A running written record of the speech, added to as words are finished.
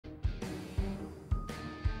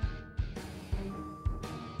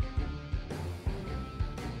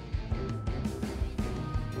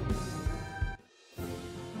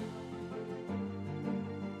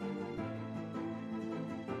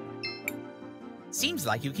Seems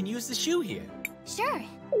like you can use the shoe here. Sure.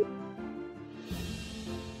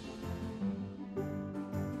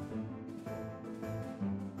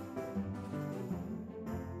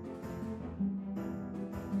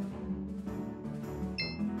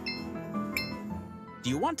 Do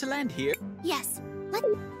you want to land here? Yes.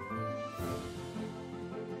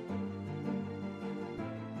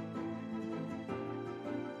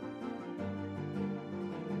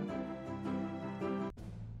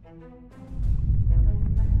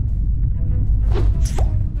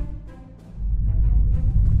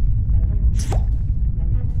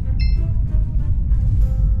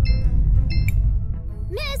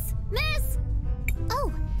 Miss!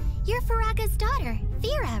 Oh, you're Faraga's daughter,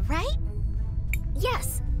 Vera, right?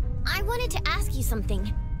 Yes. I wanted to ask you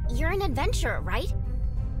something. You're an adventurer, right?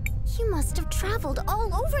 You must have traveled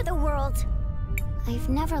all over the world. I've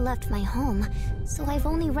never left my home, so I've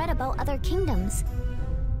only read about other kingdoms.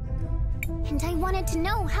 And I wanted to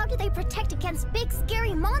know, how do they protect against big,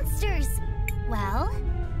 scary monsters? Well,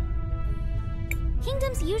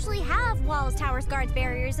 kingdoms usually have walls, towers, guards,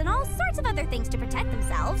 barriers, and all sorts of other things to protect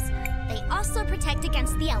themselves. They also protect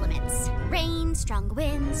against the elements. Rain, strong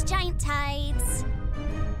winds, giant tides.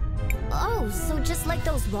 Oh, so just like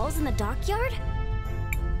those walls in the dockyard?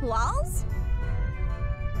 Walls?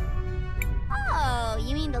 Oh,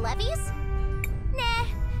 you mean the levees? Nah,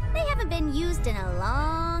 they haven't been used in a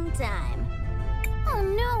long time. Oh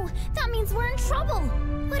no, that means we're in trouble.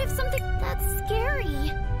 What if something that's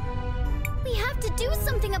scary? We have to do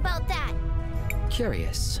something about that.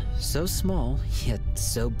 Curious. So small, yet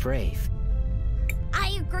so brave.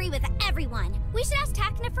 I agree with everyone. We should ask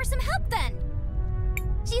Takna for some help then.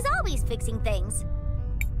 She's always fixing things.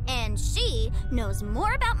 And she knows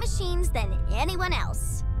more about machines than anyone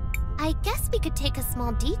else. I guess we could take a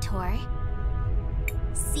small detour.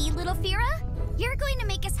 See, little Fira? You're going to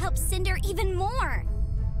make us help Cinder even more.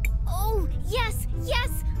 Oh, yes,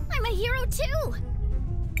 yes! I'm a hero too!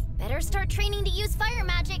 Better start training to use fire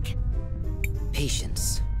magic.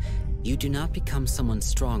 Patience. You do not become someone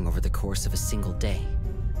strong over the course of a single day.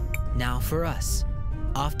 Now for us,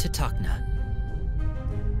 off to Takna.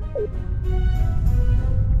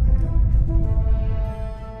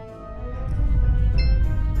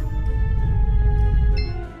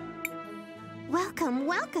 Welcome,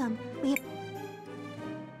 welcome. We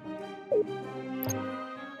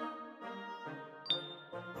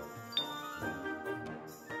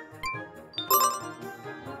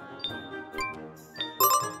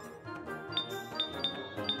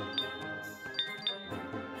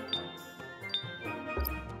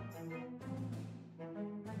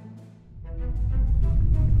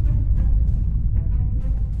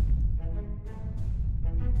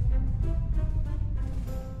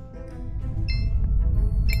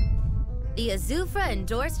The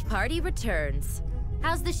Azufra-endorsed party returns.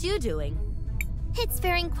 How's the shoe doing? It's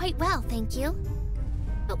faring quite well, thank you.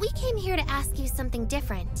 But we came here to ask you something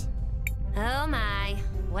different. Oh my,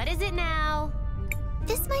 what is it now?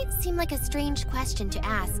 This might seem like a strange question to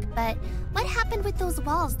ask, but what happened with those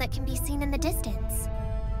walls that can be seen in the distance?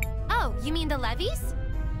 Oh, you mean the levees?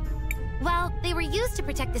 Well, they were used to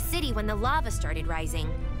protect the city when the lava started rising.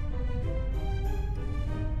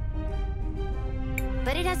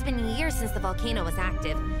 But it has been years since the volcano was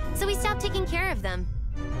active, so we stopped taking care of them.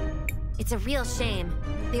 It's a real shame.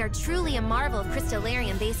 They are truly a marvel of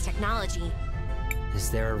crystallarium-based technology. Is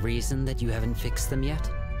there a reason that you haven't fixed them yet?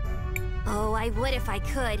 Oh, I would if I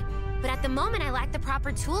could, but at the moment I lack the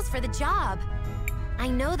proper tools for the job. I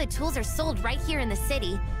know the tools are sold right here in the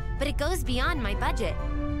city, but it goes beyond my budget.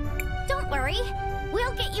 Don't worry,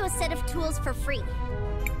 we'll get you a set of tools for free.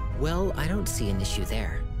 Well, I don't see an issue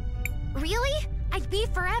there. Really? I'd be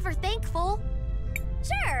forever thankful.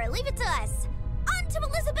 Sure, leave it to us. On to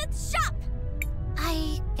Elizabeth's shop!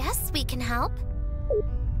 I guess we can help.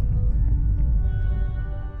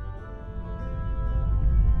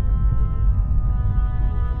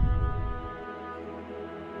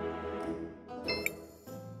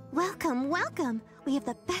 Welcome, welcome. We have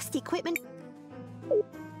the best equipment.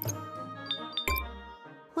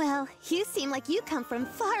 Well, you seem like you come from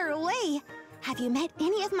far away. Have you met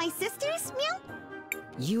any of my sisters, Meow?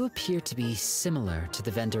 You appear to be similar to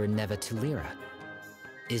the vendor in Neva Tulira.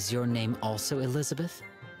 Is your name also Elizabeth?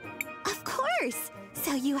 Of course!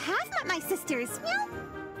 So you have met my sisters, Meow?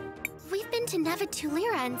 We've been to Neva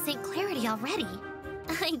Tulira and St. Clarity already.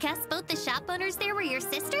 I guess both the shop owners there were your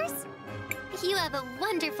sisters? You have a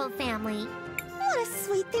wonderful family. What a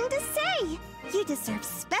sweet thing to say! You deserve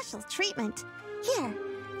special treatment. Here,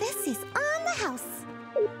 this is on the house.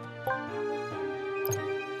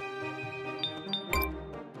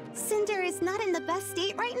 Cinder is not in the best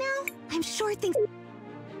state right now. I'm I'm sure things...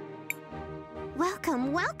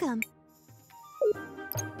 Welcome, welcome.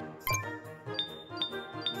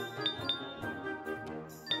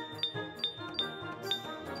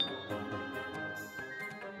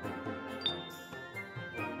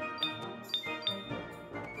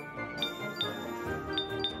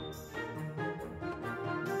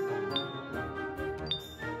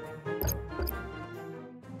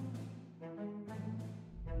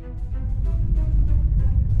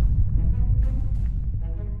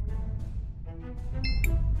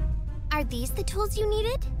 Are these the tools you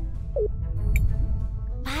needed?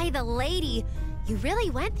 By the lady, you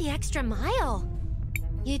really went the extra mile.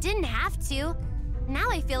 You didn't have to.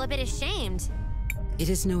 Now I feel a bit ashamed. It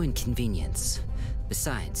is no inconvenience.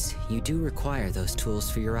 Besides, you do require those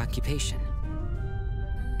tools for your occupation.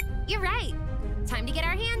 You're right. Time to get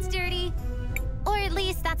our hands dirty. Or at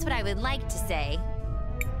least that's what I would like to say.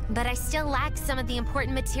 But I still lack some of the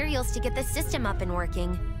important materials to get the system up and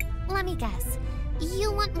working. Let me guess.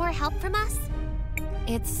 You want more help from us?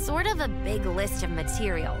 It's sort of a big list of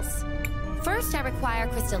materials. First, I require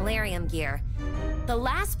crystallarium gear. The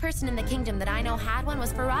last person in the kingdom that I know had one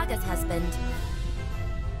was Faraga's husband.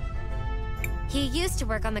 He used to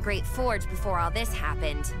work on the Great Forge before all this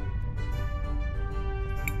happened.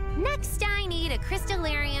 Next, I need a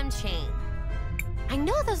crystallarium chain. I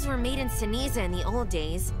know those were made in Sinisa in the old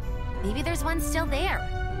days. Maybe there's one still there.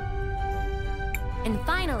 And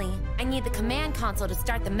finally, I need the command console to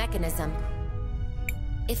start the mechanism.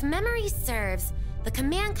 If memory serves, the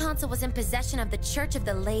command console was in possession of the Church of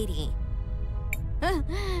the Lady.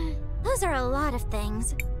 Those are a lot of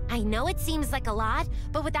things. I know it seems like a lot,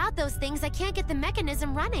 but without those things, I can't get the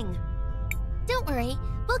mechanism running. Don't worry,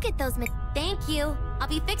 we'll get those Thank you. I'll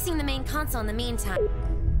be fixing the main console in the meantime.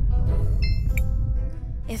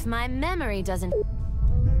 If my memory doesn't...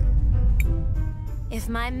 If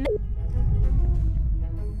my...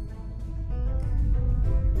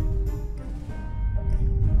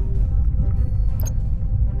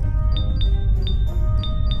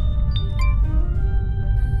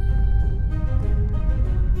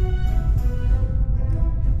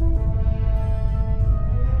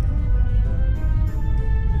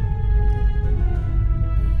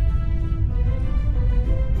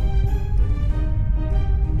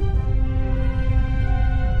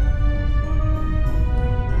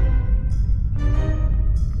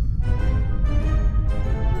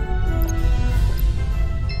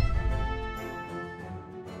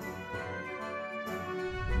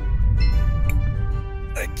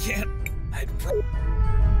 I can't.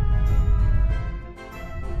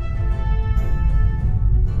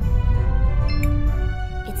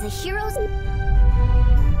 It's a hero's...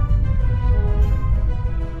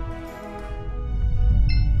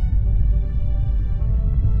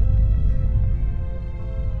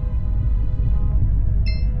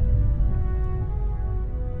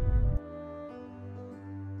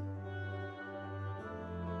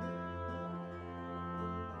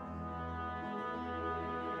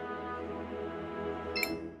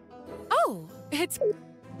 Oh, it's...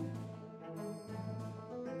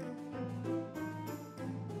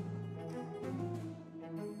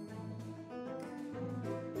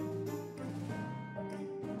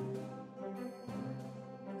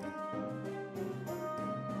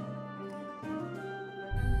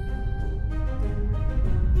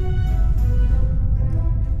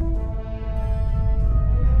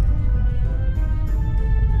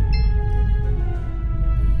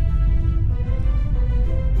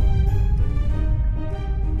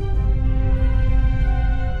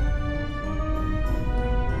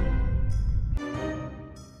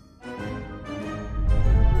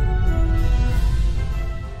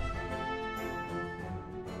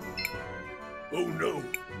 Oh no!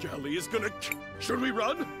 Gally is gonna Should we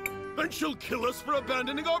run? Then she'll kill us for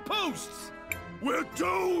abandoning our posts! We're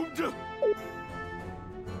doomed!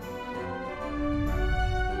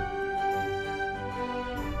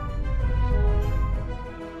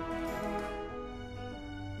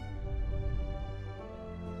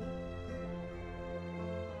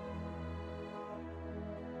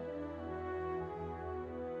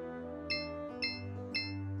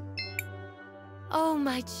 Oh,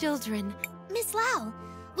 my children. Miss Lau,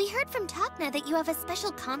 we heard from Takna that you have a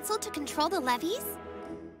special console to control the levies?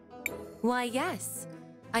 Why, yes.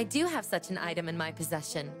 I do have such an item in my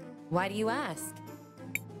possession. Why do you ask?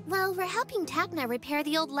 Well, we're helping Takna repair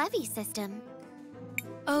the old levy system.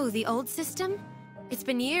 Oh, the old system? It's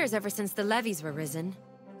been years ever since the levies were risen.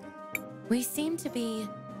 We seem to be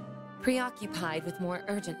preoccupied with more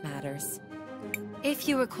urgent matters. If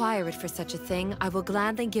you require it for such a thing, I will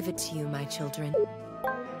gladly give it to you, my children.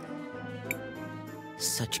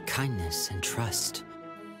 Such kindness and trust.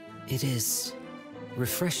 It is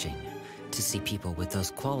refreshing to see people with those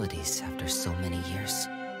qualities after so many years.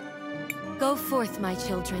 Go forth, my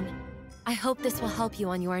children. I hope this will help you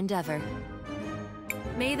on your endeavor.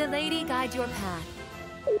 May the lady guide your path.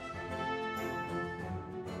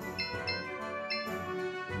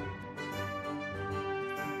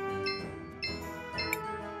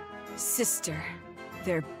 Sister,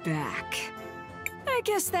 they're back. I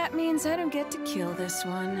guess that means I don't get to kill this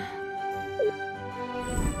one.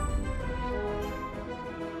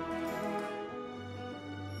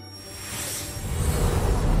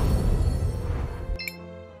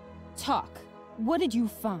 Talk. What did you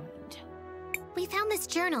find? We found this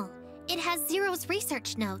journal. It has Zero's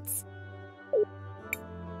research notes.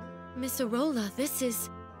 Miss Arola, this is...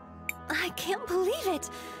 I can't believe it.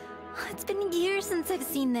 It's been years since I've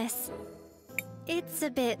seen this. It's a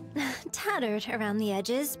bit tattered around the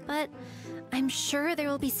edges, but I'm sure there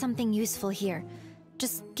will be something useful here.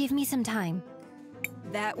 Just give me some time.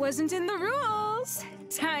 That wasn't in the rules.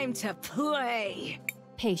 Time to play.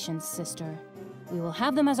 Patience, sister. We will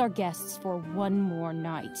have them as our guests for one more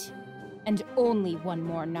night. And only one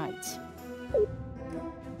more night.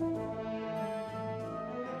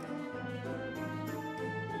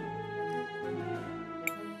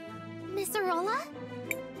 Miss Arola?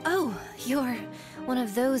 Oh, you're one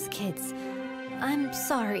of those kids. I'm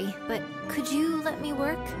sorry, but could you let me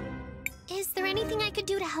work? Is there anything I could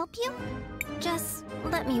do to help you? Just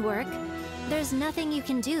let me work. There's nothing you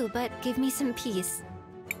can do but give me some peace.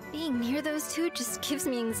 Being near those two just gives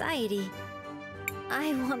me anxiety.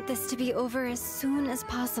 I want this to be over as soon as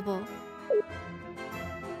possible.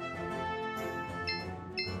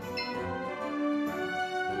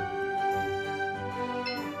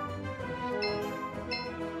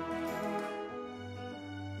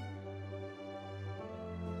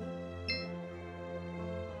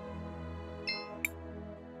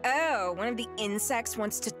 Oh, one of the insects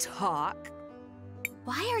wants to talk?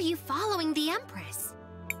 Why are you following the Empress?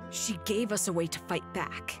 She gave us a way to fight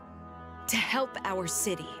back. To help our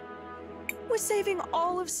city. Was saving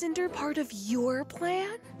all of Cinder part of your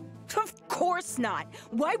plan? Of course not!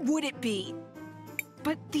 Why would it be?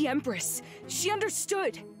 But the Empress, she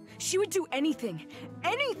understood. She would do anything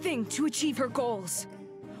to achieve her goals.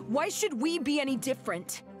 Why should we be any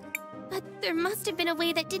different? But there must have been a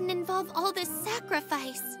way that didn't involve all this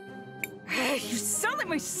sacrifice. You sound like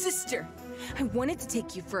my sister. I wanted to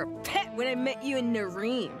take you for a pet when I met you in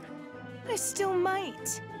Nareem. I still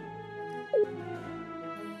might.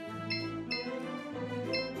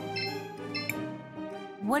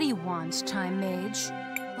 What do you want, Time Mage?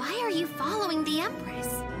 Why are you following the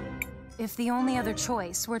Empress? If the only other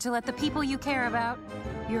choice were to let the people you care about,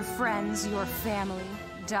 your friends, your family,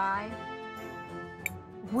 die,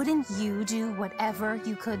 wouldn't you do whatever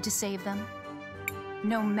you could to save them?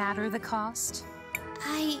 No matter the cost?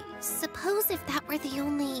 I suppose if that were the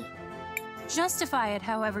only... Justify it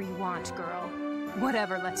however you want, girl.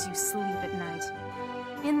 Whatever lets you sleep at night.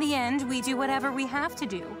 In the end, we do whatever we have to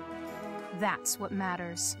do. That's what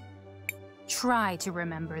matters. Try to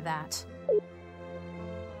remember that.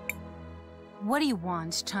 What do you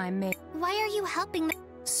want, Time Mage? Why are you helping the...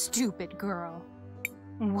 Stupid girl.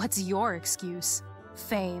 What's your excuse?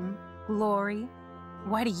 Fame? Glory?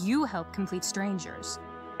 Why do you help complete strangers?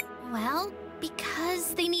 Well,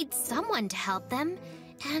 because they need someone to help them,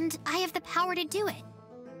 and I have the power to do it.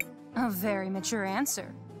 A very mature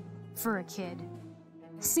answer. For a kid.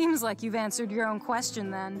 Seems like you've answered your own question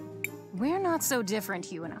then. We're not so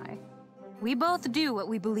different, you and I. We both do what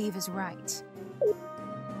we believe is right.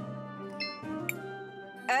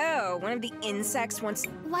 Oh, one of the insects wants...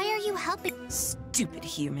 Why are you helping? Stupid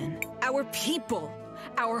human. Our people.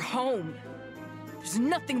 Our home. There's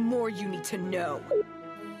nothing more you need to know.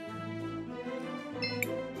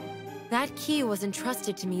 That key was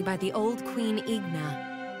entrusted to me by the old Queen Igna.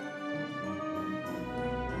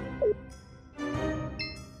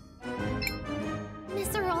 Miss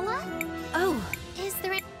Arola? Oh, Is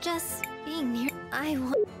there a... Just being near... I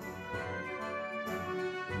want...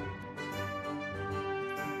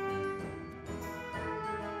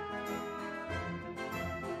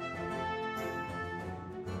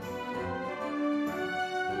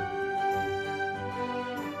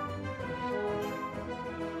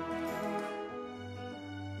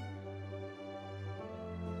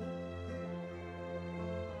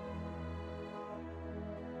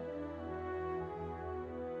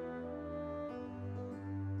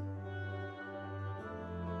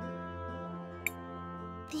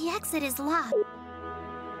 The exit is locked.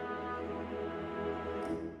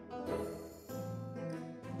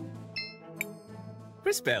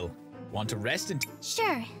 Crispell, Want to rest and...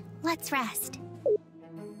 Sure, let's rest.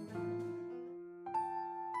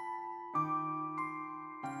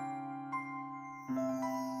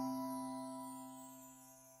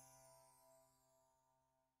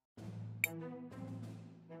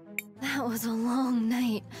 That was a long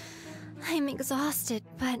night. I'm exhausted,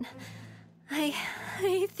 but I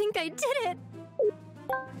think I did it.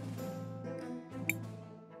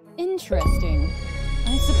 Interesting.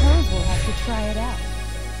 I suppose we'll have to try it out.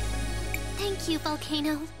 Thank you,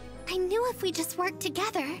 Volcano. I knew if we just worked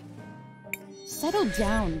together. Settle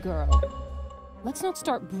down, girl. Let's not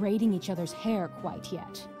start braiding each other's hair quite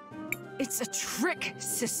yet. It's a trick,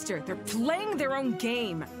 sister. They're playing their own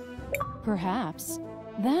game. Perhaps.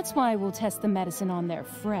 That's why we'll test the medicine on their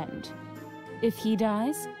friend. If he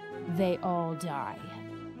dies, they all die.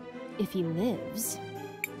 If he lives,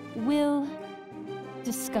 we'll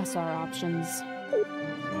discuss our options.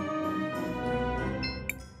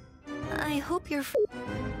 I hope you're...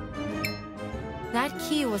 That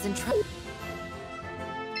key was in trouble.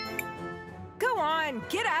 Go on,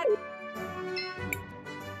 get at it.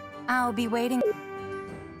 I'll be waiting.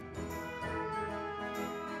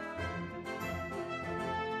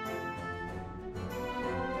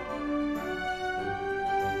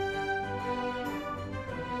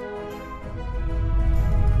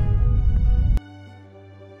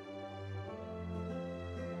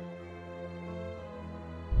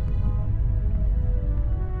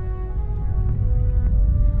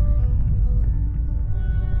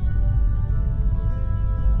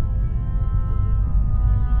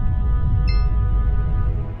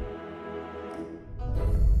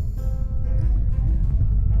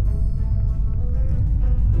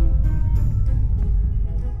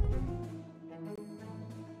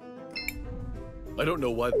 I don't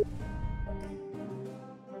know why...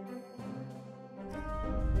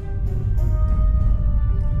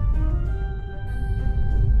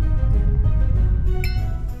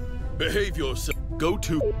 Behave yourself. Go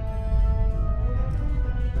to...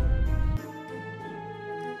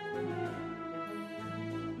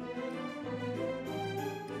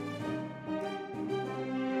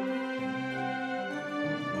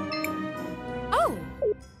 Oh!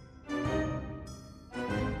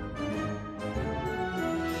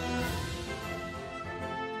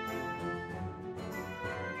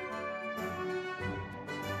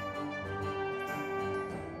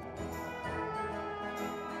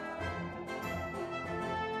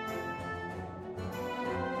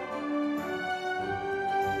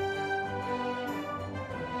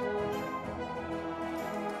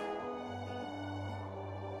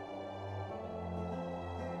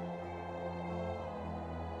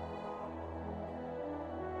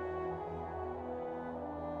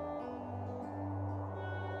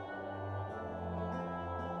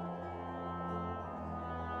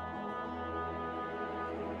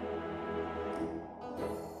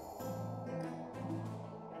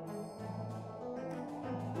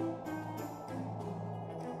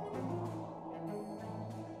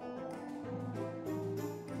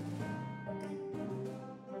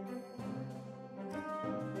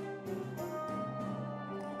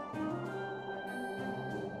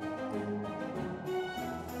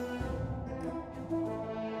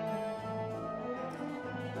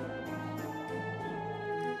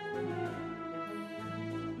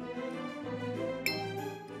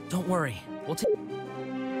 Don't worry, we'll take...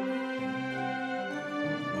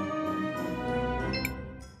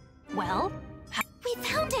 Well, we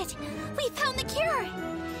found it! We found the cure!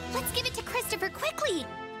 Let's give it to Christopher quickly!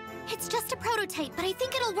 It's just a prototype, but I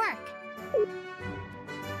think it'll work.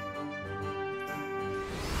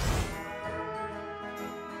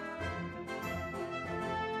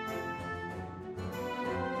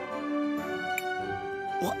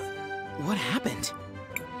 What happened?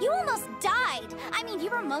 You almost died! I mean,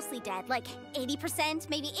 you were mostly dead, like 80%,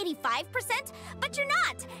 maybe 85%, but you're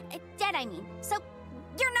not! Dead, I mean. So,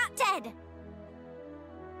 you're not dead!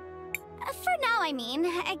 For now, I mean.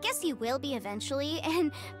 I guess you will be eventually,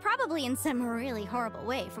 and probably in some really horrible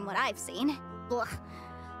way from what I've seen. Ugh.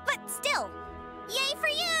 But still, yay for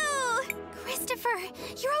you! Christopher,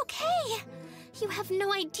 you're okay! You have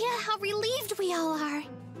no idea how relieved we all are.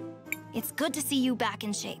 It's good to see you back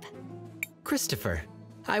in shape. Christopher,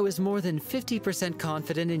 I was more than 50%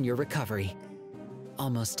 confident in your recovery.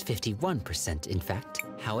 Almost 51%, in fact.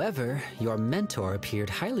 However, your mentor appeared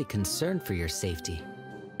highly concerned for your safety.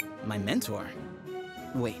 My mentor?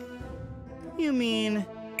 Wait, you mean...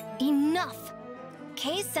 Enough!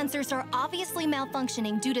 Kay's sensors are obviously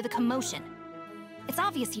malfunctioning due to the commotion. It's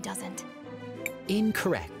obvious he doesn't.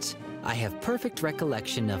 Incorrect. I have perfect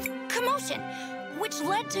recollection of... Commotion! which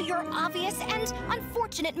led to your obvious and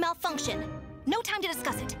unfortunate malfunction. No time to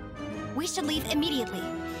discuss it. We should leave immediately.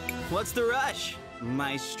 What's the rush,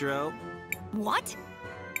 Maestro? What?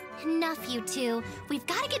 Enough, you two. We've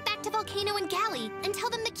got to get back to Volcano and Galley and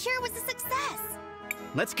tell them the cure was a success.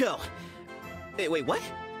 Let's go. Hey, wait, what?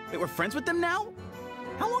 Wait, we're friends with them now?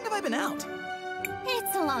 How long have I been out?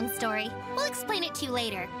 It's a long story. We'll explain it to you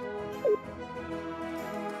later.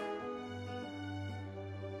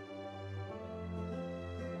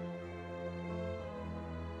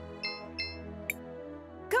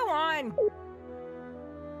 Go on!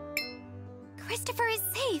 Christopher is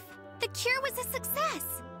safe. The cure was a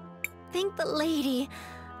success. Thank the lady.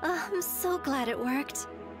 I'm so glad it worked.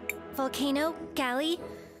 Volcano, Galley,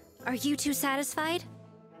 are you two satisfied?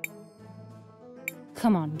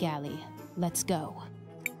 Come on, Galley. Let's go.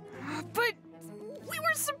 But we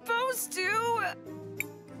were supposed to.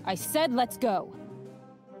 I said let's go.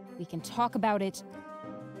 We can talk about it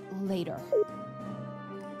later.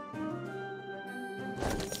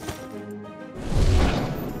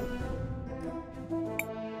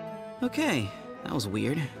 Okay, that was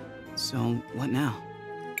weird. So, what now?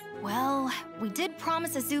 Well, we did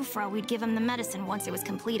promise Azufra we'd give him the medicine once it was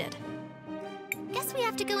completed. Guess we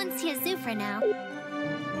have to go and see Azufra now.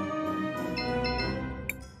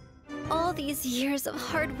 All these years of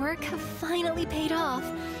hard work have finally paid off.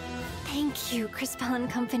 Thank you, Crispell and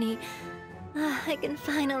Company. I can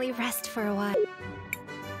finally rest for a while.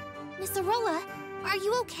 Miss Arola, are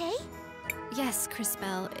you okay? Yes,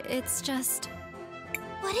 Crispell. It's just...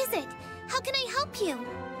 What is it? How can I help you?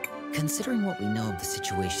 Considering what we know of the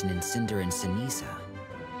situation in Cinder and Ceniza,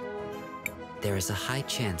 there is a high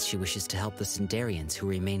chance she wishes to help the Cinderians who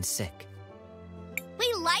remain sick.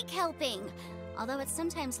 We like helping, although it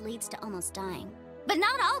sometimes leads to almost dying. But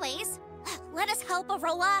not always. Let us help,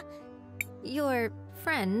 Arola. Your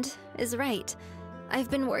friend is right. I've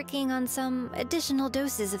been working on some additional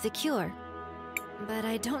doses of the cure, but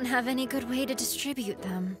I don't have any good way to distribute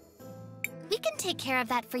them. We can take care of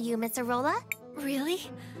that for you, Miss Arola. Really?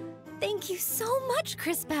 Thank you so much,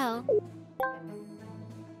 Crispell.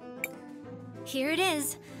 Here it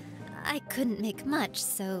is. I couldn't make much,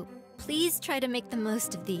 so please try to make the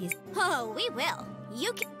most of these. Oh, we will.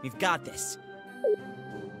 You can... We've got this.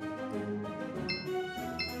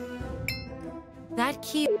 That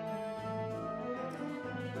cute.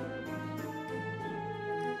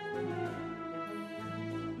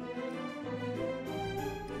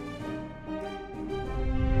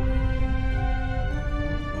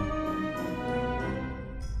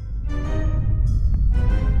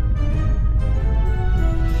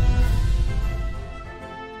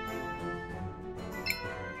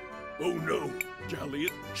 Oh no, Galley,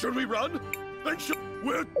 should we run? Then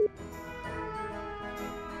we're...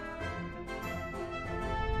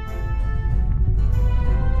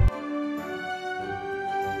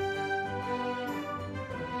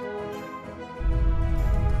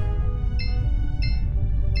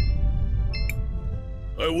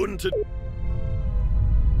 I wouldn't have...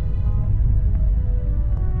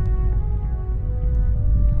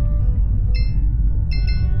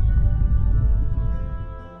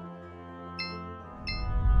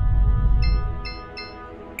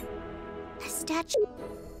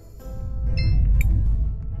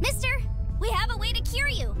 Mister, we have a way to cure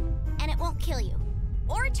you, and it won't kill you,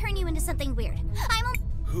 or turn you into something weird.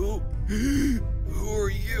 Who are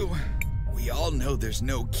you? We all know there's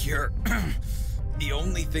no cure. The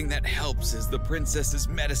only thing that helps is the princess's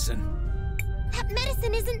medicine. That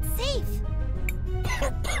medicine isn't safe.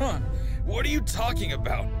 What are you talking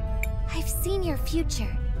about? I've seen your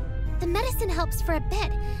future. The medicine helps for a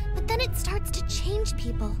bit, but then it starts to change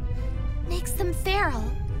people. Makes them feral.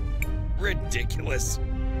 Ridiculous.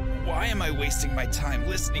 Why am I wasting my time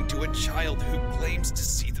listening to a child who claims to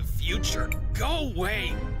see the future? Go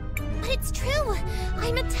away! But it's true.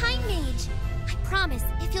 I'm a time mage. I promise,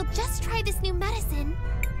 if you'll just try this new medicine...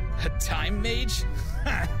 A time mage?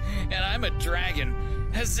 And I'm a dragon.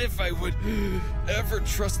 As if I would ever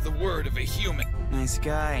trust the word of a human. Nice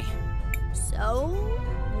guy. So,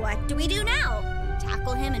 what do we do now?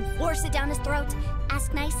 Tackle him and force it down his throat?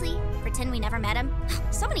 Ask nicely? Pretend we never met him?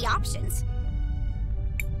 So many options.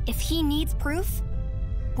 If he needs proof,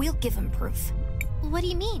 we'll give him proof. What do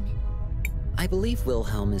you mean? I believe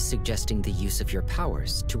Wilhelm is suggesting the use of your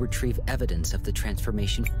powers to retrieve evidence of the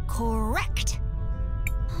transformation. Correct!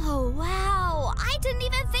 Oh, wow! I didn't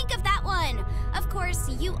even think of that one! Of course,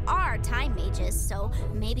 you are time mages, so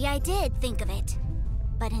maybe I did think of it.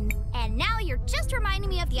 And now you're just reminding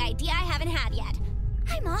me of the idea I haven't had yet.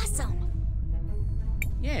 I'm awesome.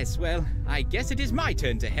 Yes, well, I guess it is my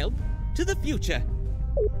turn to help. To the future.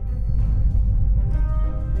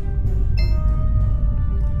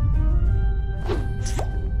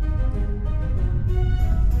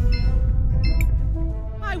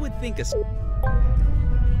 think a...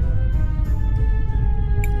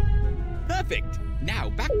 Perfect!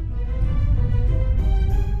 Now, back...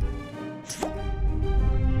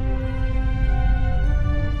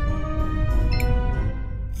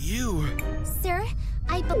 You... Sir,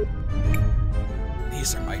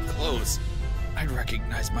 These are my clothes. I'd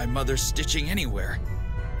recognize my mother's stitching anywhere.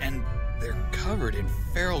 And they're covered in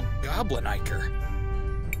feral goblin ichor.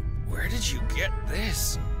 Where did you get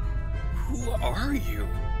this? Who are you?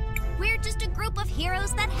 We're just a group of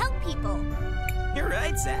heroes that help people. You're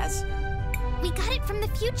right, Sass. We got it from the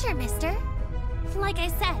future, mister. Like I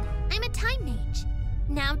said, I'm a time mage.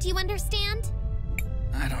 Now do you understand?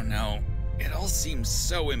 I don't know. It all seems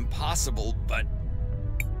so impossible, but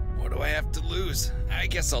what do I have to lose? I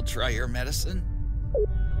guess I'll try your medicine.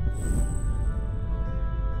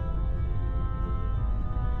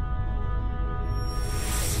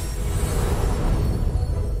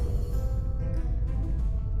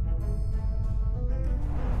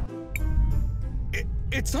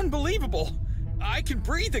 It's unbelievable! I can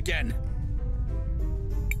breathe again!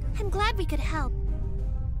 I'm glad we could help.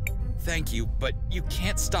 Thank you, but you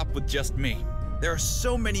can't stop with just me. There are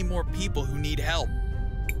so many more people who need help.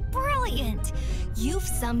 Brilliant! You've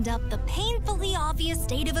summed up the painfully obvious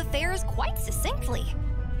state of affairs quite succinctly.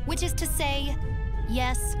 Which is to say,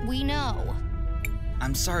 yes, we know.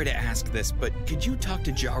 I'm sorry to ask this, but could you talk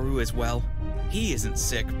to Jaru as well? He isn't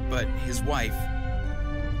sick, but his wife.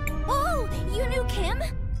 Oh, you knew Kim?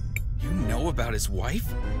 You know about his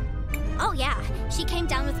wife? Oh yeah, she came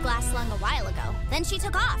down with glass lung a while ago. Then she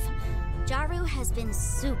took off. Jaru has been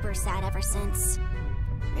super sad ever since.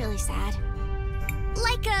 Really sad.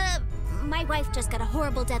 Like, my wife just got a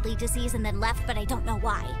horrible deadly disease and then left, but I don't know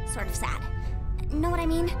why. Sort of sad. Know what I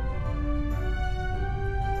mean?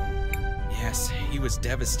 Yes, he was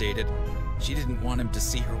devastated. She didn't want him to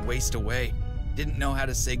see her waste away. Didn't know how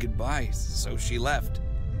to say goodbye, so she left.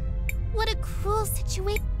 What a cruel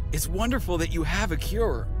situation. It's wonderful that you have a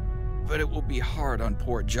cure, but it will be hard on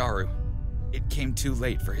poor Jaru. It came too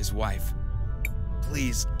late for his wife.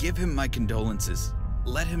 Please, give him my condolences.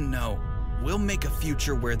 Let him know. We'll make a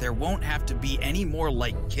future where there won't have to be any more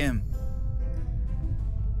like Kim.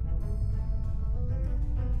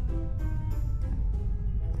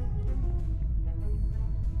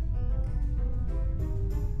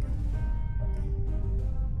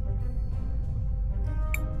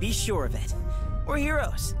 Be sure of it. We're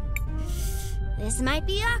heroes. This might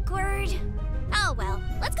be awkward. Oh well,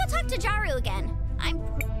 let's go talk to Jaru again.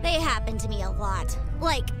 They happen to me a lot.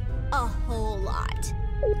 Like, a whole lot.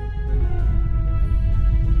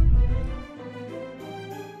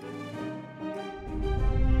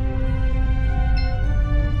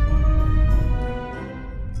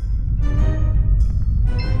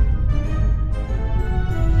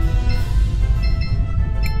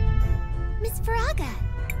 Miss Faraga.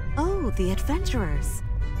 Oh, the adventurers.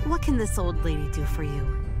 What can this old lady do for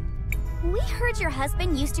you? We heard your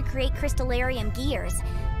husband used to create crystallarium gears.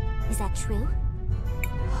 Is that true?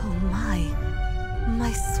 Oh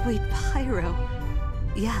my sweet Pyro.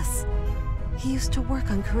 Yes, he used to work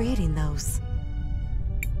on creating those.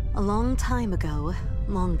 A long time ago,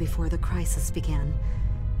 long before the crisis began,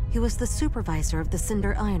 he was the supervisor of the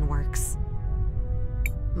Cinder Ironworks.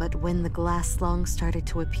 But when the glass lung started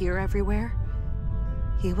to appear everywhere,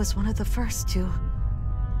 he was one of the first to...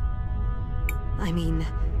 I mean,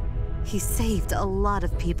 he saved a lot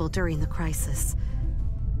of people during the crisis.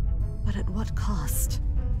 But at what cost?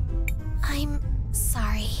 I'm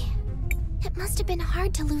sorry. It must have been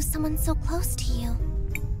hard to lose someone so close to you.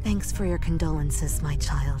 Thanks for your condolences, my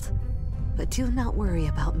child. But do not worry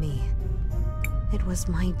about me. It was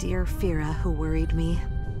my dear Fira who worried me.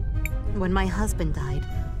 When my husband died,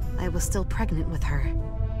 I was still pregnant with her.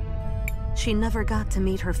 She never got to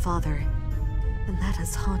meet her father, and that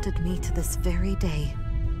has haunted me to this very day.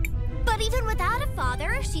 But even without a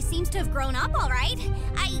father, she seems to have grown up all right.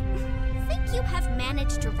 I think you have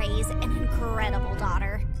managed to raise an incredible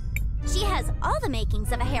daughter. She has all the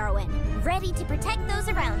makings of a heroine, ready to protect those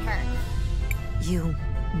around her. You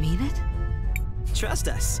mean it? Trust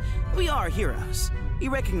us. We are heroes. We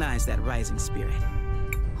recognize that rising spirit.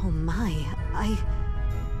 Oh my,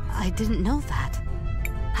 I didn't know that.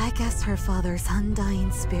 I guess her father's undying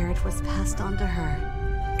spirit was passed on to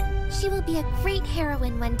her. She will be a great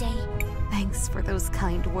heroine one day. Thanks for those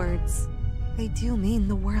kind words. They do mean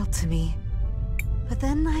the world to me. But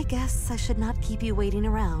then I guess I should not keep you waiting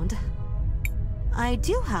around. I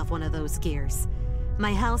do have one of those gears.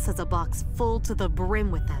 My house has a box full to the brim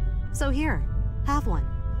with them. So here, have one.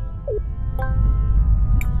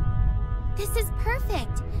 This is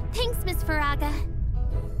perfect. Thanks, Miss Faraga.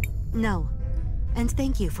 No, And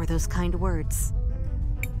thank you for those kind words.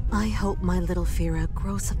 I hope my little Fira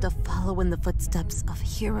grows up to follow in the footsteps of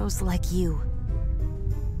heroes like you.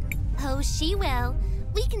 Oh, she will.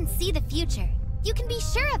 We can see the future. You can be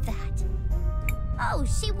sure of that. Oh,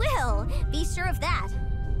 she will. Be sure of that.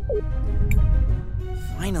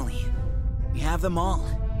 Finally, we have them all.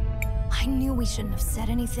 I knew we shouldn't have said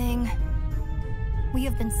anything. We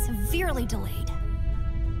have been severely delayed.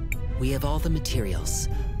 We have all the materials.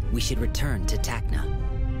 We should return to Tacna.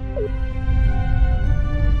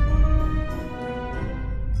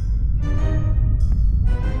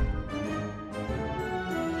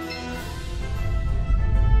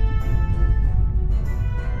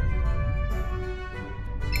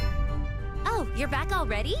 Oh, you're back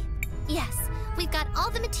already? Yes, we've got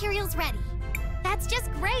all the materials ready. That's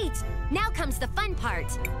just great! Now comes the fun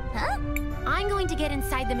part. Huh? I'm going to get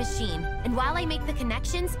inside the machine, and while I make the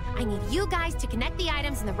connections, I need you guys to connect the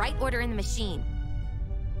items in the right order in the machine.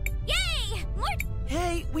 Yay! More...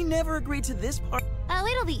 Hey, we never agreed to this part. Oh,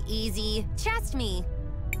 it'll be easy. Trust me.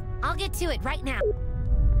 I'll get to it right now.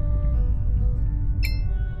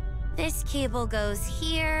 This cable goes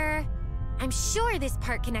here. I'm sure this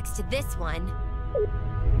part connects to this one.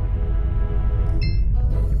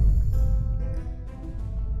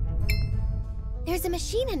 There's a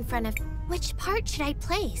machine in front of... Which part should I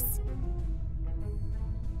place?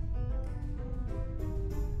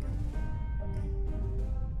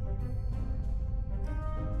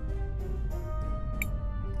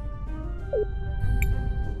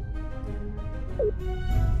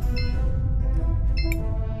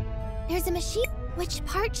 There's a machine... Which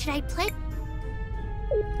part should I place?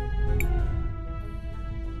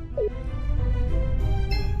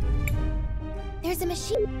 There's a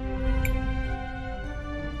machine...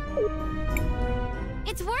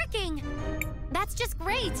 It's working! That's just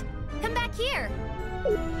great! Come back here!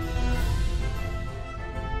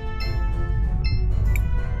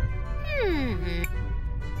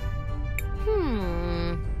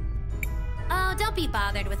 Oh, don't be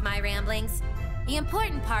bothered with my ramblings. The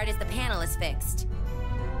important part is the panel is fixed.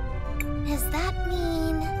 Does that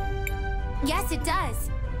mean... Yes, it does.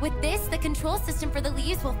 With this, the control system for the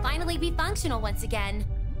leaves will finally be functional once again.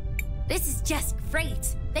 This is just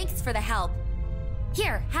great. Thanks for the help.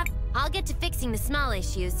 Here, I'll get to fixing the small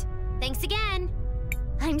issues. Thanks again.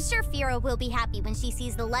 I'm sure Fira will be happy when she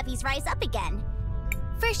sees the levees rise up again.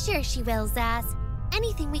 For sure she will, Zaz.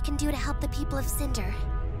 Anything we can do to help the people of Cinder.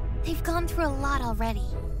 They've gone through a lot already.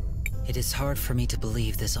 It is hard for me to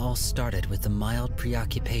believe this all started with the mild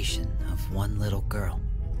preoccupation of one little girl.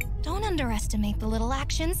 Don't underestimate the little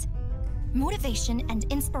actions. Motivation and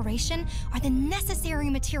inspiration are the necessary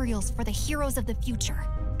materials for the heroes of the future.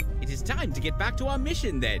 It is time to get back to our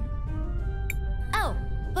mission then. Oh,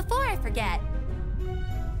 before I forget.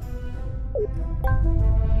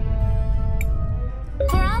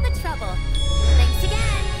 For all the trouble, thanks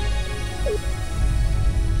again.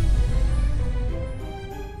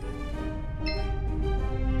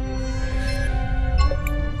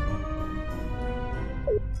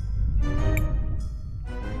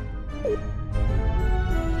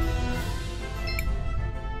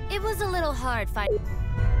 It was a little hard fighting.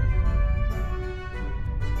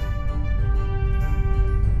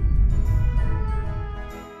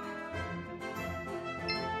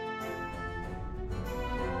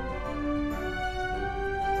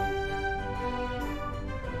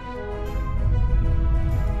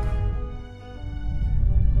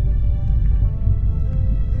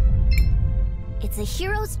 It's a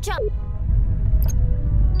hero's job.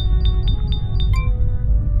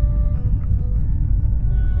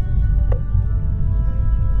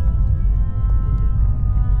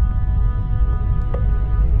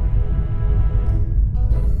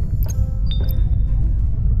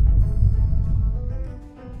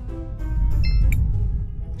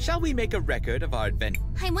 Shall we make a record of our adventure?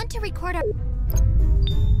 I want to record our...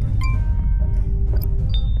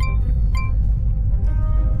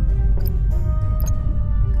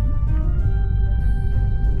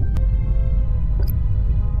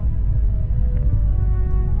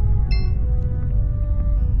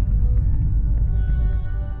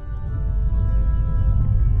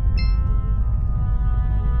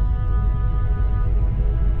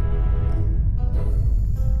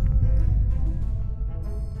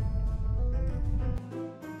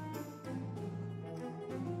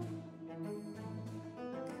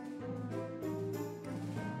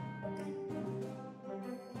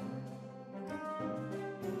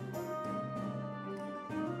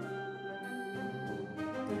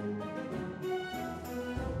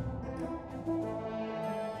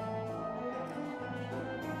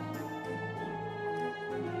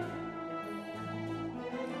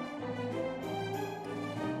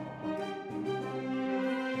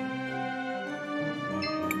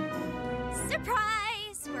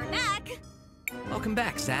 Welcome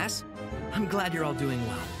back, Sass. I'm glad you're all doing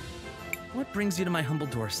well. What brings you to my humble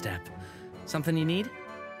doorstep? Something you need?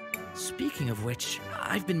 Speaking of which,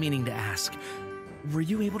 I've been meaning to ask. Were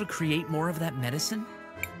you able to create more of that medicine?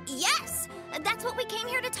 Yes! That's what we came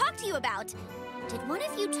here to talk to you about. Did one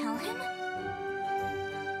of you tell him?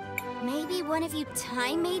 Maybe one of you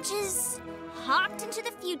time mages hopped into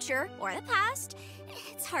the future or the past?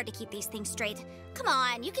 It's hard to keep these things straight. Come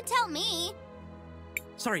on, you can tell me.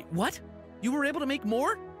 Sorry, what? You were able to make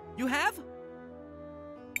more? You have?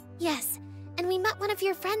 Yes, and we met one of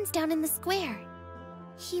your friends down in the square.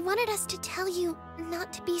 He wanted us to tell you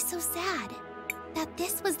not to be so sad. That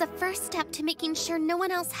this was the first step to making sure no one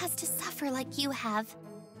else has to suffer like you have.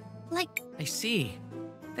 I see.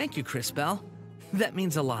 Thank you, Cris Bell. That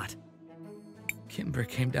means a lot. Kimber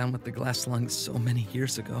came down with the glass lungs so many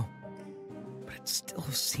years ago, but it still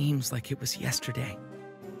seems like it was yesterday.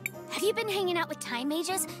 Have you been hanging out with time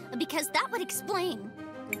mages? Because that would explain.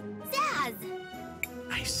 Zaz!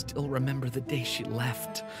 I still remember the day she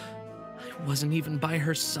left. I wasn't even by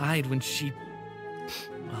her side when she...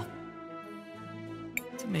 Well,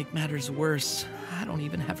 to make matters worse, I don't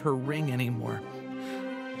even have her ring anymore.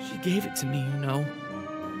 She gave it to me, you know.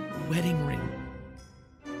 A wedding ring.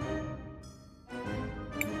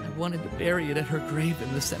 I wanted to bury it at her grave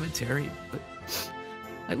in the cemetery, but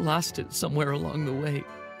I lost it somewhere along the way.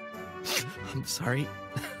 I'm sorry.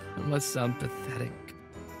 I must sound pathetic.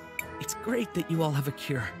 It's great that you all have a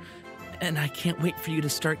cure, and I can't wait for you to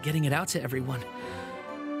start getting it out to everyone.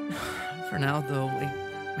 For now, though,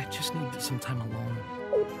 I just need some time alone.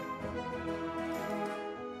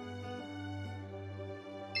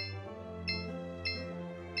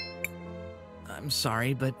 I'm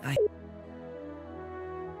sorry, but I...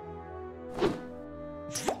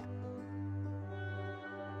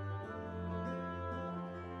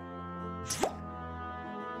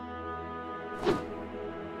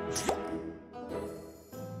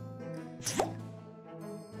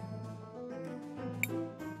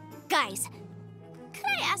 Guys, could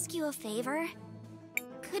I ask you a favor?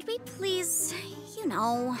 Could we please, you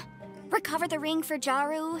know, recover the ring for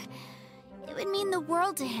Jaru? It would mean the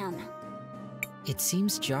world to him. It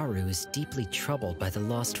seems Jaru is deeply troubled by the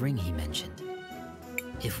lost ring he mentioned.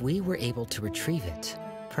 If we were able to retrieve it,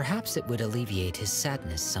 perhaps it would alleviate his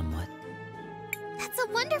sadness somewhat. That's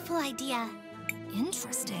a wonderful idea.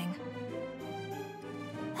 Interesting.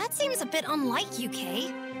 That seems a bit unlike you,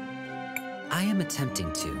 Kay. I am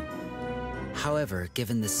attempting to. However,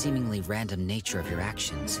 given the seemingly random nature of your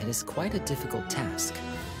actions, it is quite a difficult task.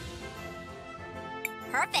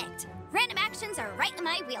 Perfect. Random actions are right in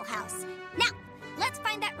my wheelhouse. Now, let's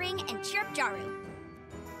find that ring and cheer up Jaru.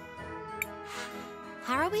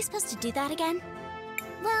 How are we supposed to do that again?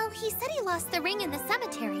 Well, he said he lost the ring in the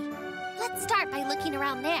cemetery. Let's start by looking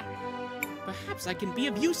around there. Perhaps I can be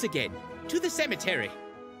of use again. To the cemetery.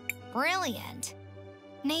 Brilliant.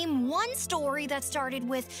 Name one story that started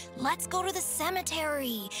with, "Let's go to the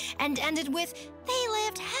cemetery," and ended with, "They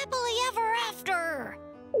lived happily ever after."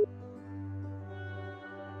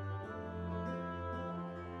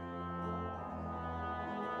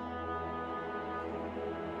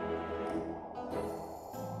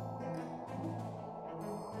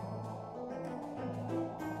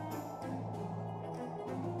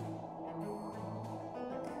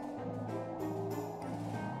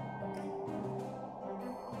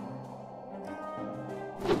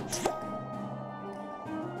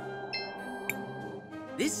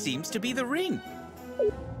 This seems to be the ring.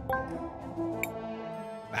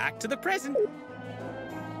 Back to the present.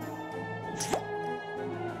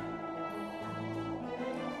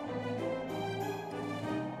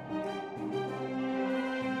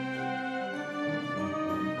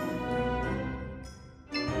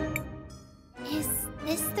 Is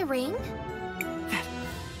this the ring?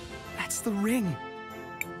 That's the ring.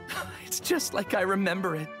 It's just like I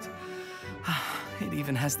remember it. It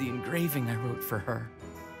even has the engraving I wrote for her.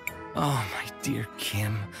 Oh, my dear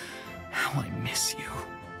Kim, how I miss you.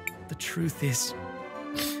 The truth is,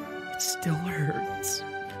 it still hurts.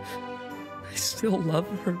 I still love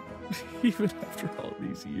her, even after all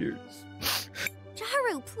these years.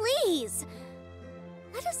 Jaru, please!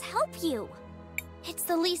 Let us help you. It's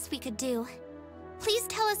the least we could do. Please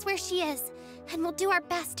tell us where she is, and we'll do our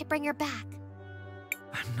best to bring her back.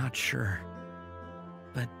 I'm not sure,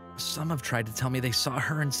 but some have tried to tell me they saw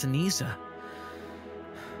her in Seniza.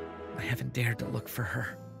 I haven't dared to look for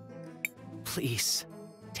her. Please,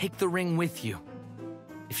 take the ring with you.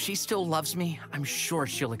 If she still loves me, I'm sure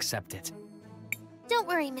she'll accept it. Don't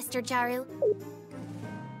worry, Mr. Jaru.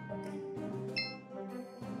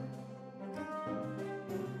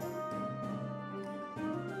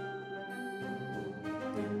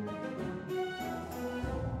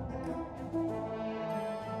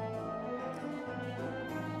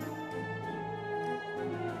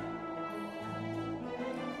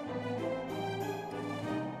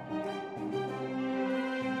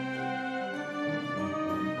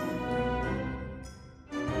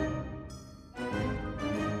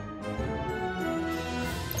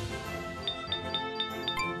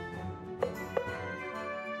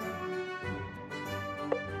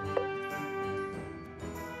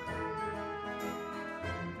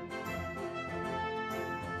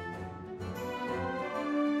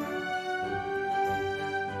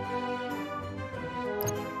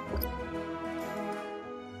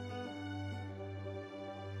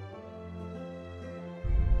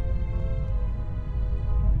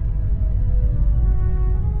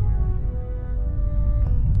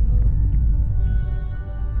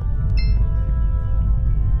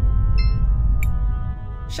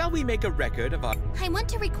 Shall we make a record of our... I want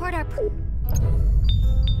to record our...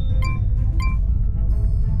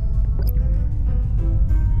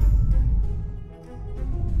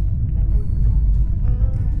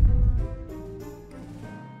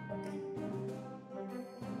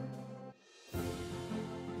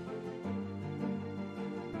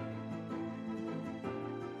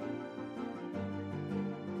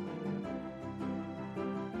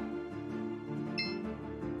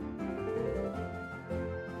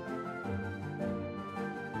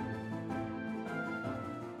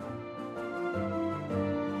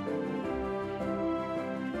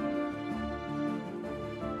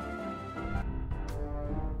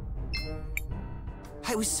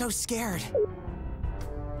 I was so scared.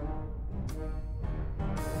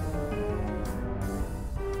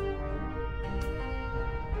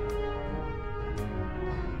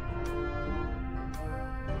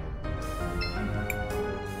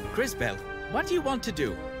 Crisbel, what do you want to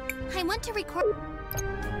do? I want to record...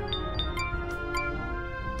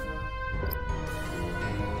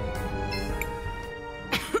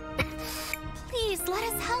 Please, let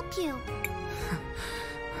us help you.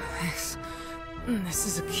 This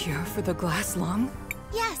is a cure for the glass lung?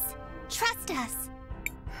 Yes, trust us.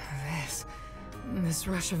 This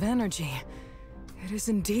rush of energy. It is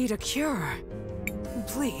indeed a cure.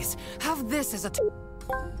 Please, have this as a...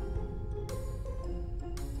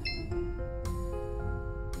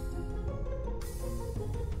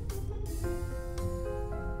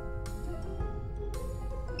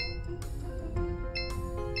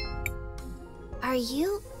 Are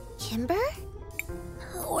you Kimber?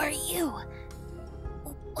 Who are you?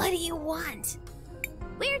 What do you want?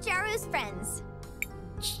 We're Jaru's friends.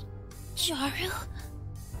 Jaru?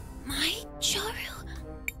 My Jaru?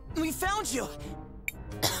 We found you!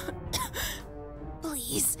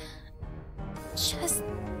 Please. Just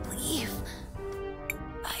leave.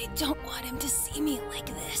 I don't want him to see me like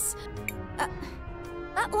this.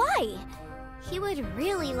 But why? He would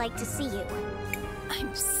really like to see you.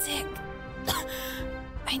 I'm sick.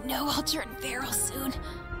 I know I'll turn feral soon.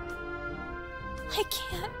 I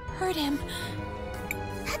can't hurt him.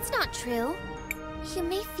 That's not true. You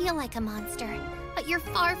may feel like a monster, but you're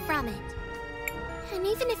far from it. And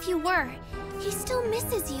even if you were, he still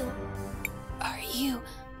misses you. Are you...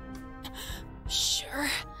 sure?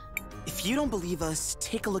 If you don't believe us,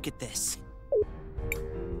 take a look at this.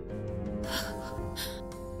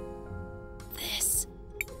 This...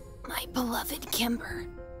 my beloved Kimber.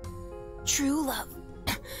 True love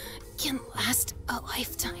can last a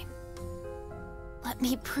lifetime. Let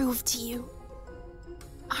me prove to you,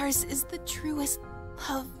 ours is the truest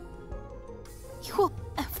love you will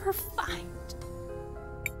ever find.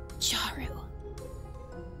 Jaru,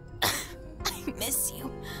 I miss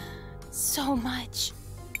you so much,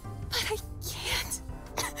 but I can't.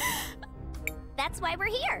 That's why we're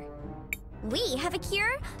here. We have a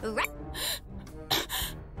cure right...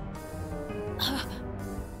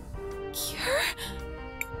 Cure?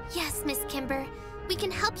 Yes, Miss Kimber. We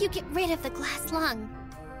can help you get rid of the glass lung.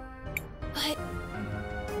 But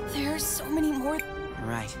there are so many more...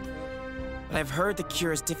 Right. But I've heard the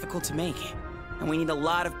cure is difficult to make, and we need a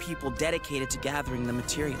lot of people dedicated to gathering the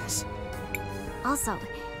materials. Also,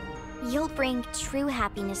 you'll bring true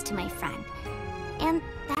happiness to my friend. And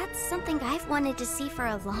that's something I've wanted to see for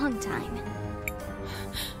a long time.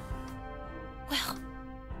 Well,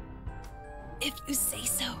 if you say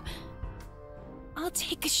so, I'll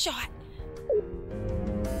take a shot.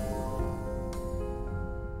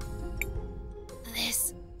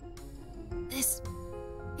 This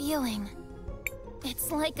feeling,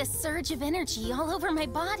 it's like a surge of energy all over my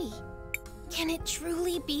body. Can it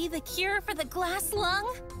truly be the cure for the glass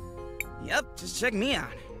lung? Yep, just check me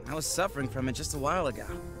out. I was suffering from it just a while ago.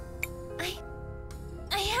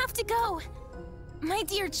 I have to go. My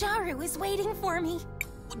dear Jaru is waiting for me.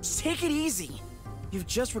 Take it easy. You've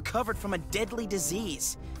just recovered from a deadly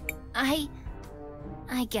disease. I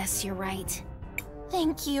guess you're right.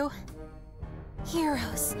 Thank you.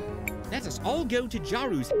 Heroes. Let us all go to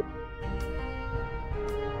Jaru's...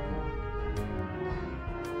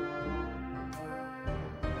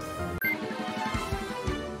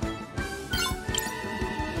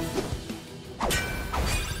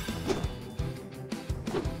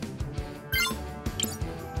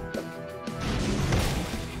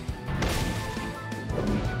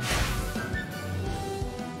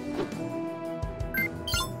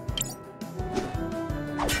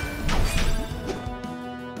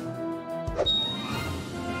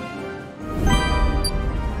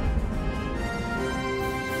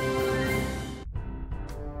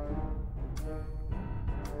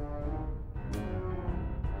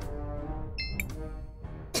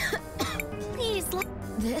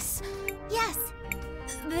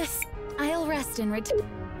 I'll rest and return.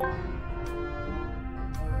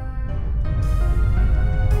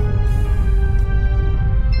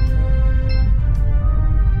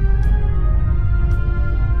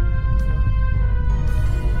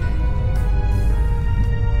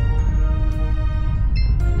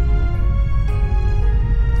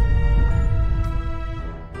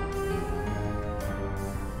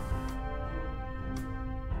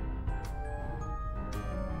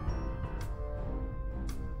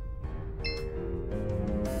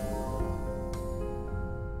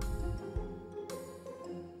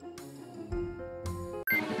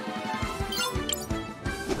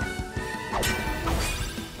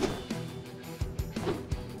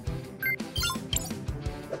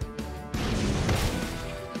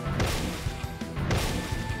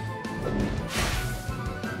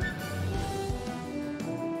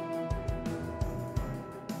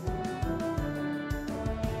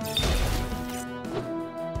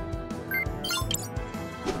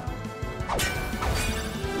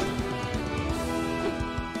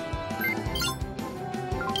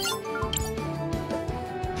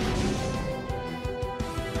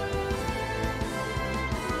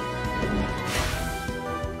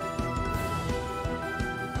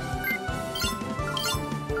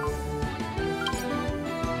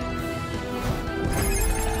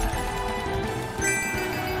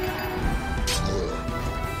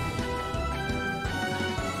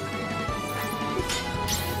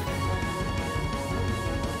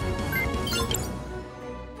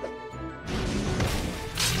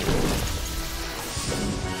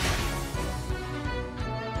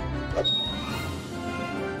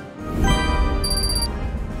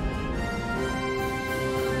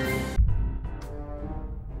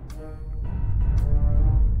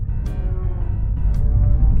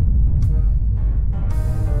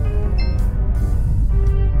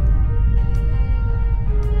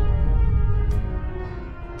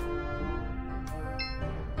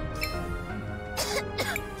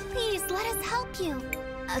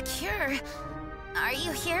 A cure? Are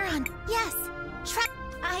you here on... Yes.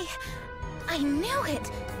 I knew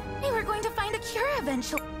it. We were going to find a cure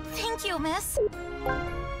eventually. Thank you, miss.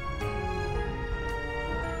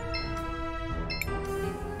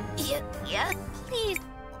 Yeah, please.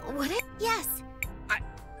 Would it? Yes.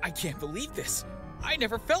 I can't believe this. I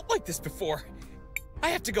never felt like this before. I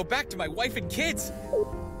have to go back to my wife and kids.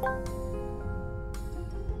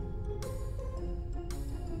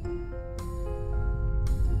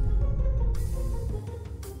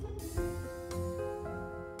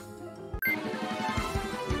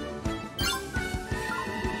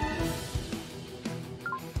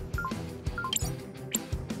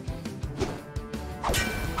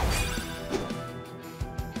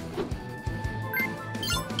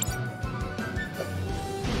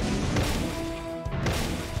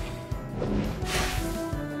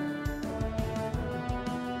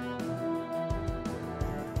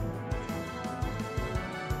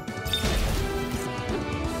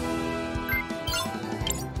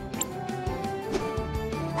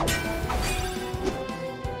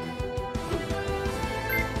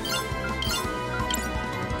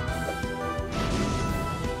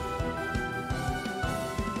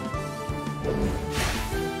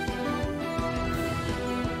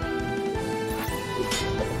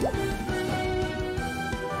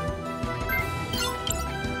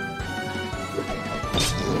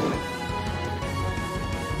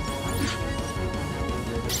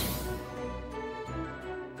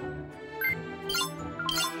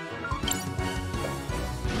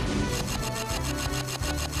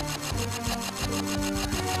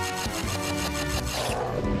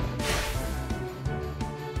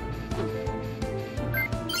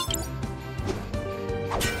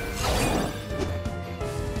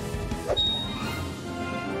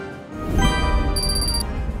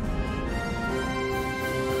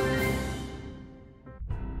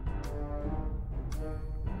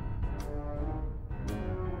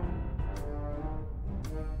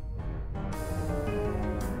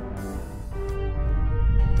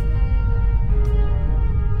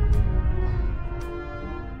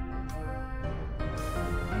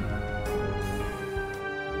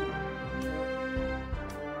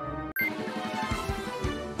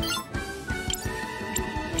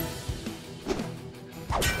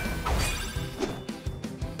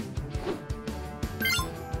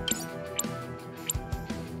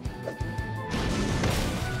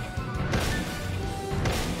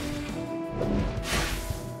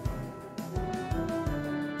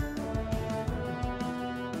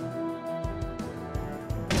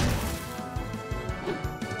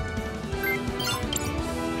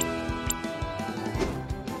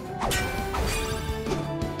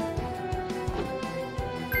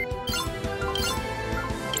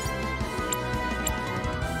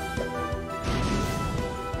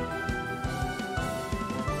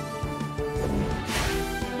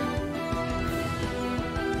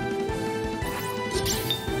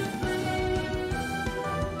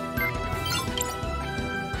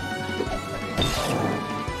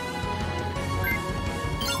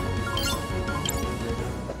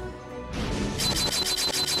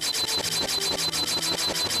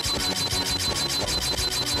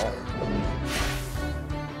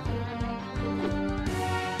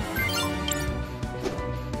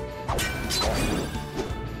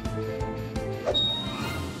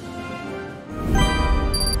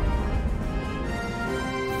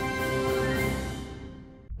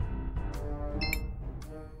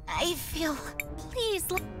 I feel... Please,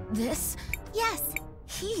 this? Yes,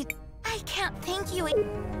 heat. I can't thank you.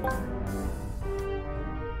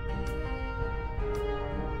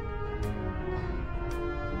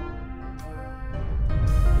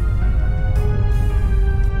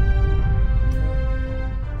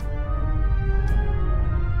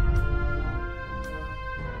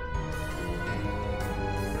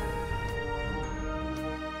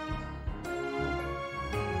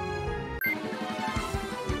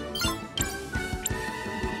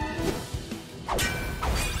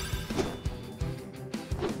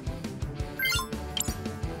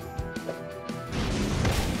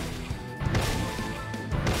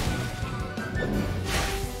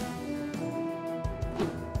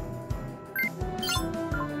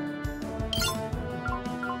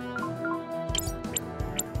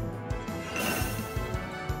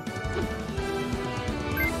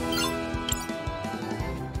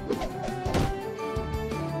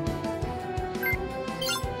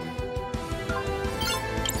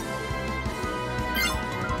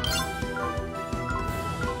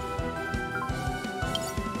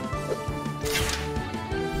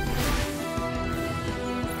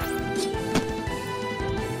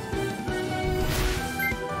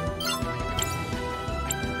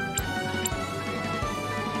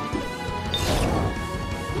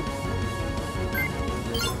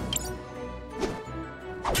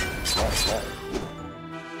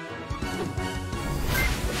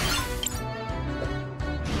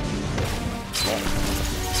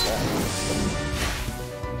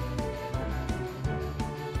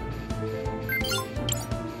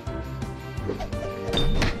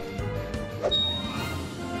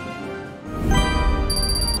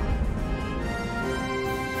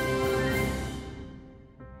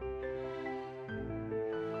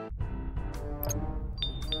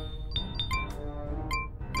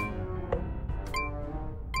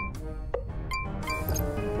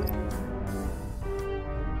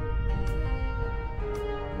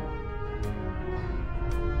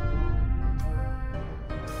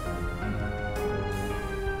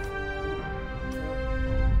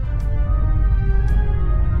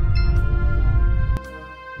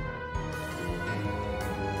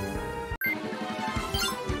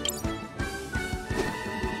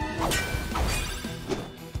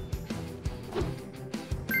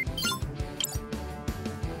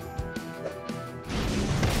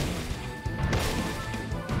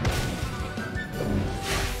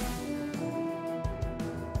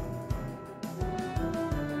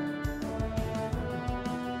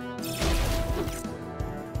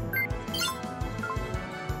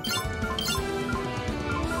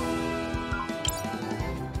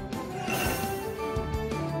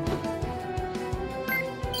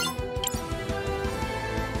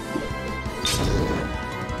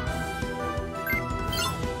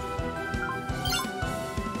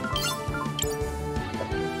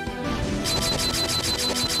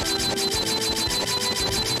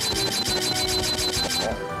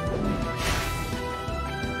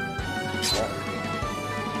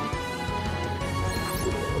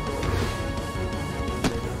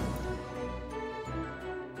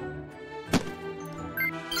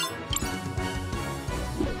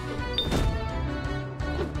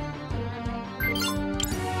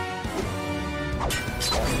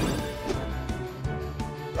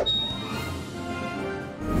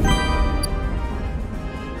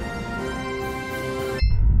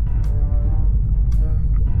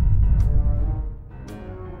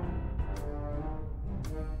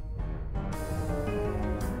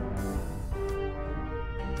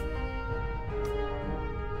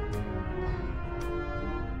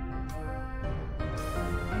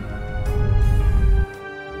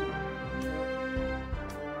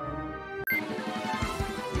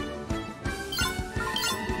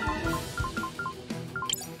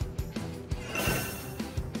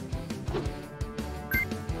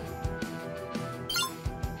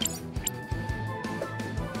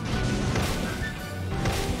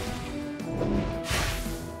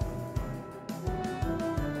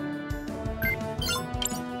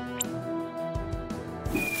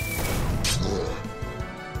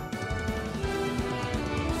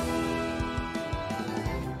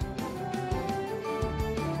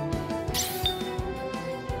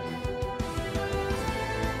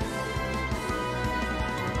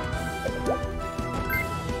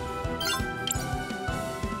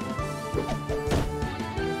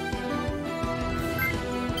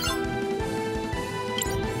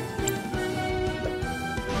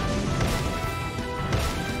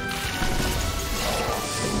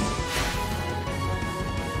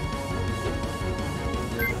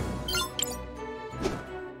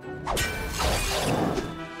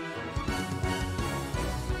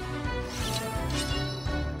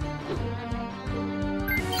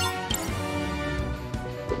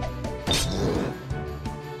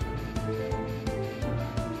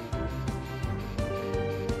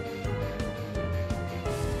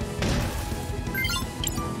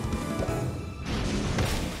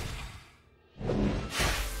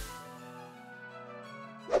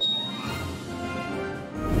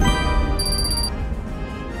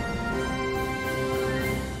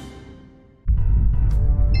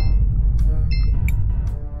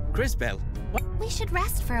 Crisbell, what? We should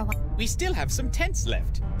rest for a while. We still have some tents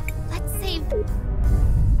left. Let's save...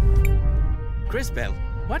 Crisbell,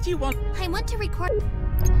 what do you want? I want to record...